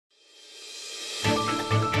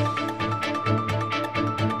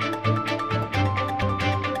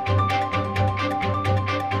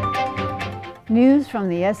News from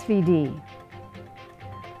the SVD.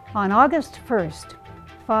 On August 1st,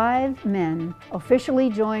 5 men officially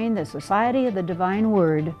joined the Society of the Divine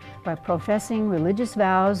Word by professing religious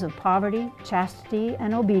vows of poverty, chastity,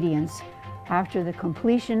 and obedience after the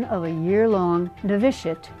completion of a year-long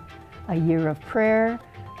novitiate, a year of prayer,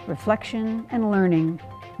 reflection, and learning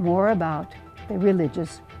more about the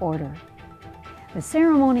religious order. The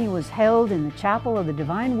ceremony was held in the Chapel of the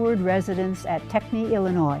Divine Word residence at Techny,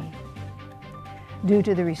 Illinois. Due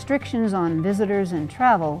to the restrictions on visitors and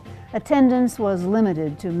travel, attendance was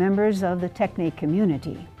limited to members of the Techny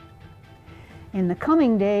community. In the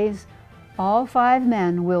coming days, all 5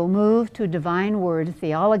 men will move to Divine Word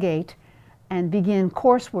Theologate and begin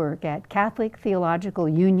coursework at Catholic Theological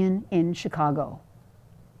Union in Chicago.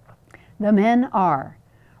 The men are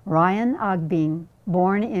Ryan Agbing,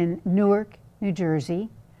 born in Newark, New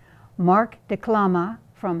Jersey, Mark Declama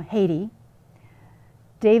from Haiti,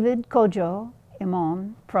 David Kojo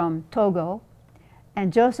Imon from Togo,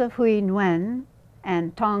 and Joseph Huy Nguyen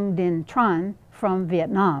and Tong Din Tran from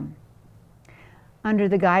Vietnam. Under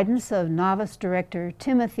the guidance of Novice Director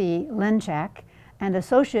Timothy Lenchak and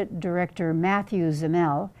Associate Director Matthew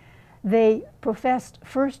Zemel, they professed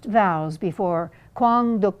first vows before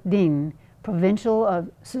Quang Duc Dinh, Provincial of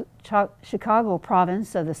Chicago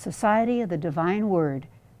Province of the Society of the Divine Word,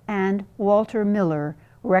 and Walter Miller,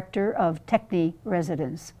 Rector of Techny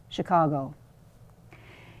Residence, Chicago.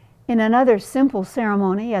 In another simple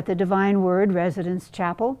ceremony at the Divine Word Residence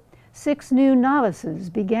Chapel, 6 new novices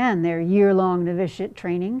began their year-long novitiate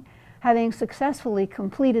training, having successfully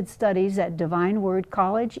completed studies at Divine Word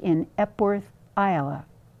College in Epworth, Iowa.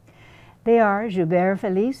 They are Joubert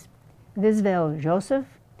Felice, Visvel Joseph,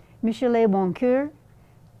 Michelet Boncoeur,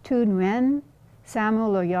 Tu Nguyen,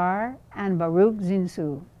 Samuel Loyar, and Baruch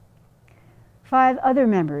Zinsu. 5 other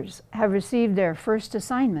members have received their first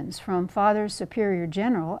assignments from Father Superior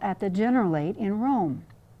General at the Generalate in Rome.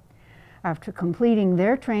 After completing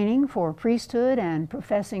their training for priesthood and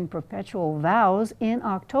professing perpetual vows in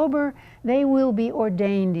October, they will be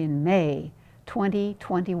ordained in May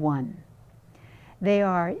 2021. They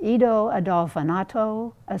are Ido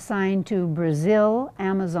Adolfanato, assigned to Brazil,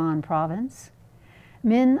 Amazon Province,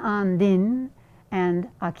 Min An Din and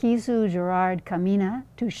Akisu Gerard Kamina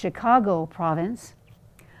to Chicago Province,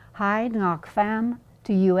 Hai Ngoc Pham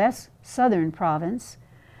to U.S. Southern Province,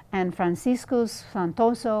 and Franciscus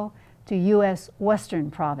Santoso to U.S.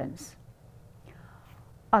 Western Province.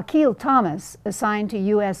 Akil Thomas, assigned to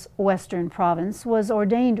U.S. Western Province, was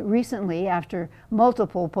ordained recently after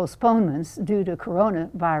multiple postponements due to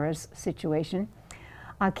coronavirus situation.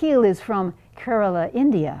 Akil is from Kerala,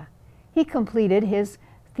 India. He completed his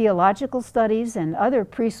theological studies and other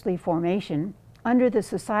priestly formation under the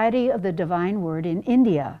Society of the Divine Word in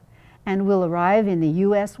India and will arrive in the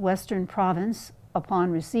U.S. Western Province upon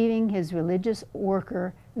receiving his religious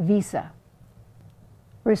worker visa.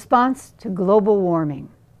 Response to global warming.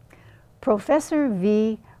 Professor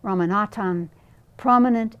V. Ramanathan,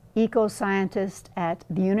 prominent eco-scientist at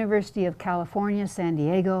the University of California, San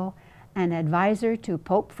Diego, and advisor to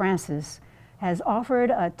Pope Francis, has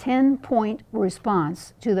offered a 10-point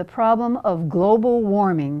response to the problem of global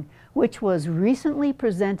warming, which was recently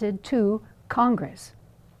presented to Congress.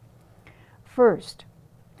 First,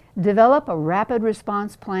 develop a rapid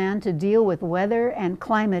response plan to deal with weather and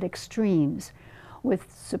climate extremes,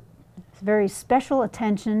 with very special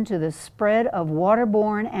attention to the spread of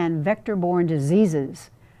waterborne and vector-borne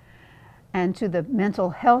diseases, and to the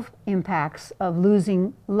mental health impacts of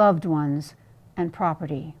losing loved ones and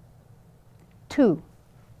property. 2.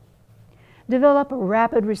 Develop a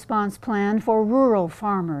rapid response plan for rural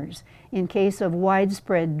farmers in case of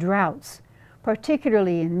widespread droughts,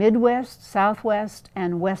 particularly in Midwest, Southwest,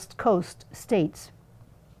 and West Coast states.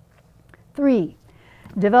 3.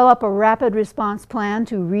 Develop a rapid response plan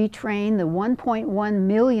to retrain the 1.1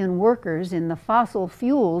 million workers in the fossil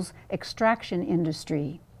fuels extraction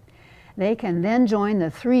industry. They can then join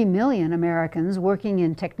the 3 million Americans working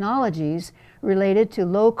in technologies related to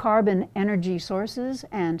low-carbon energy sources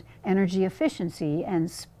and energy efficiency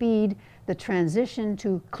and speed the transition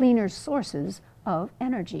to cleaner sources of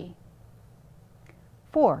energy.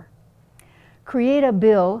 4. Create a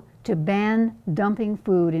bill to ban dumping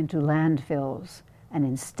food into landfills and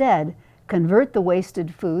instead convert the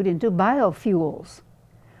wasted food into biofuels.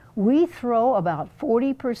 We throw about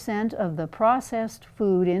 40% of the processed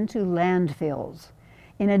food into landfills.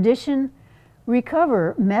 In addition,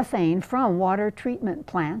 recover methane from water treatment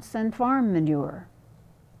plants and farm manure.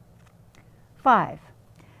 5.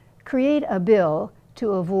 Create a bill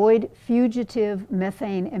to avoid fugitive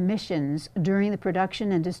methane emissions during the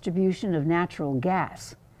production and distribution of natural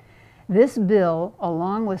gas. This bill,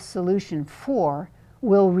 along with Solution 4,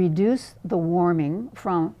 will reduce the warming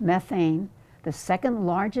from methane, the second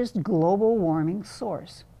largest global warming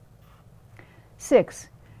source. 6.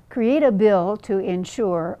 Create a bill to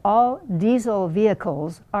ensure all diesel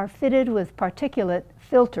vehicles are fitted with particulate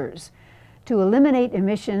filters to eliminate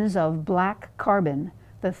emissions of black carbon,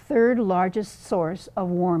 the third largest source of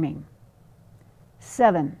warming.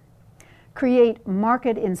 7. Create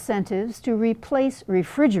market incentives to replace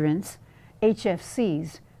refrigerants,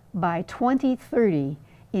 HFCs, by 2030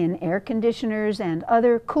 in air conditioners and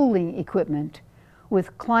other cooling equipment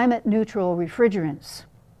with climate-neutral refrigerants,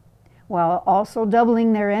 while also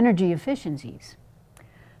doubling their energy efficiencies.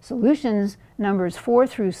 Solutions numbers 4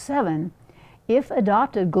 through 7, if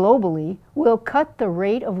adopted globally, will cut the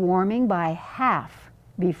rate of warming by half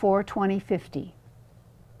before 2050.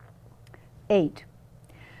 8.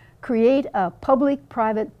 Create a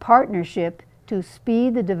public-private partnership to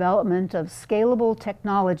speed the development of scalable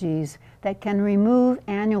technologies that can remove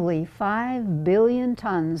annually 5 billion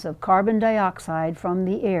tons of carbon dioxide from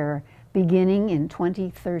the air beginning in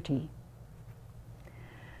 2030.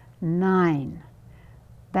 9.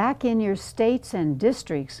 Back in your states and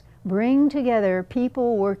districts, bring together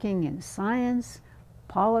people working in science,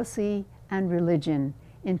 policy, and religion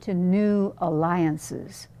into new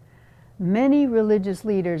alliances. Many religious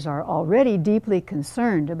leaders are already deeply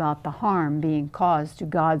concerned about the harm being caused to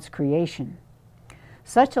God's creation.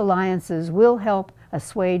 Such alliances will help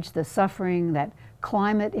assuage the suffering that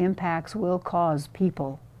climate impacts will cause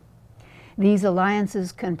people. These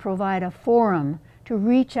alliances can provide a forum to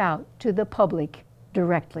reach out to the public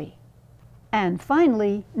directly. And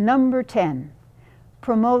finally, number 10,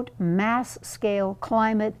 promote mass-scale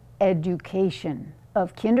climate education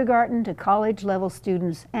of kindergarten to college-level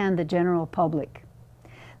students and the general public.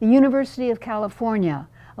 The University of California,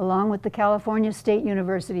 along with the California State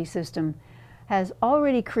University system, has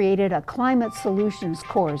already created a climate solutions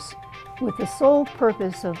course with the sole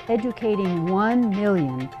purpose of educating 1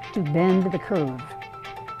 million to bend the curve.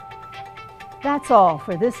 That's all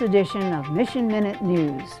for this edition of Mission Minute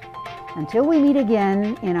News. Until we meet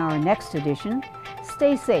again in our next edition,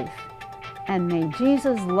 stay safe, and may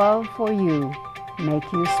Jesus' love for you make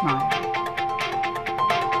you smile.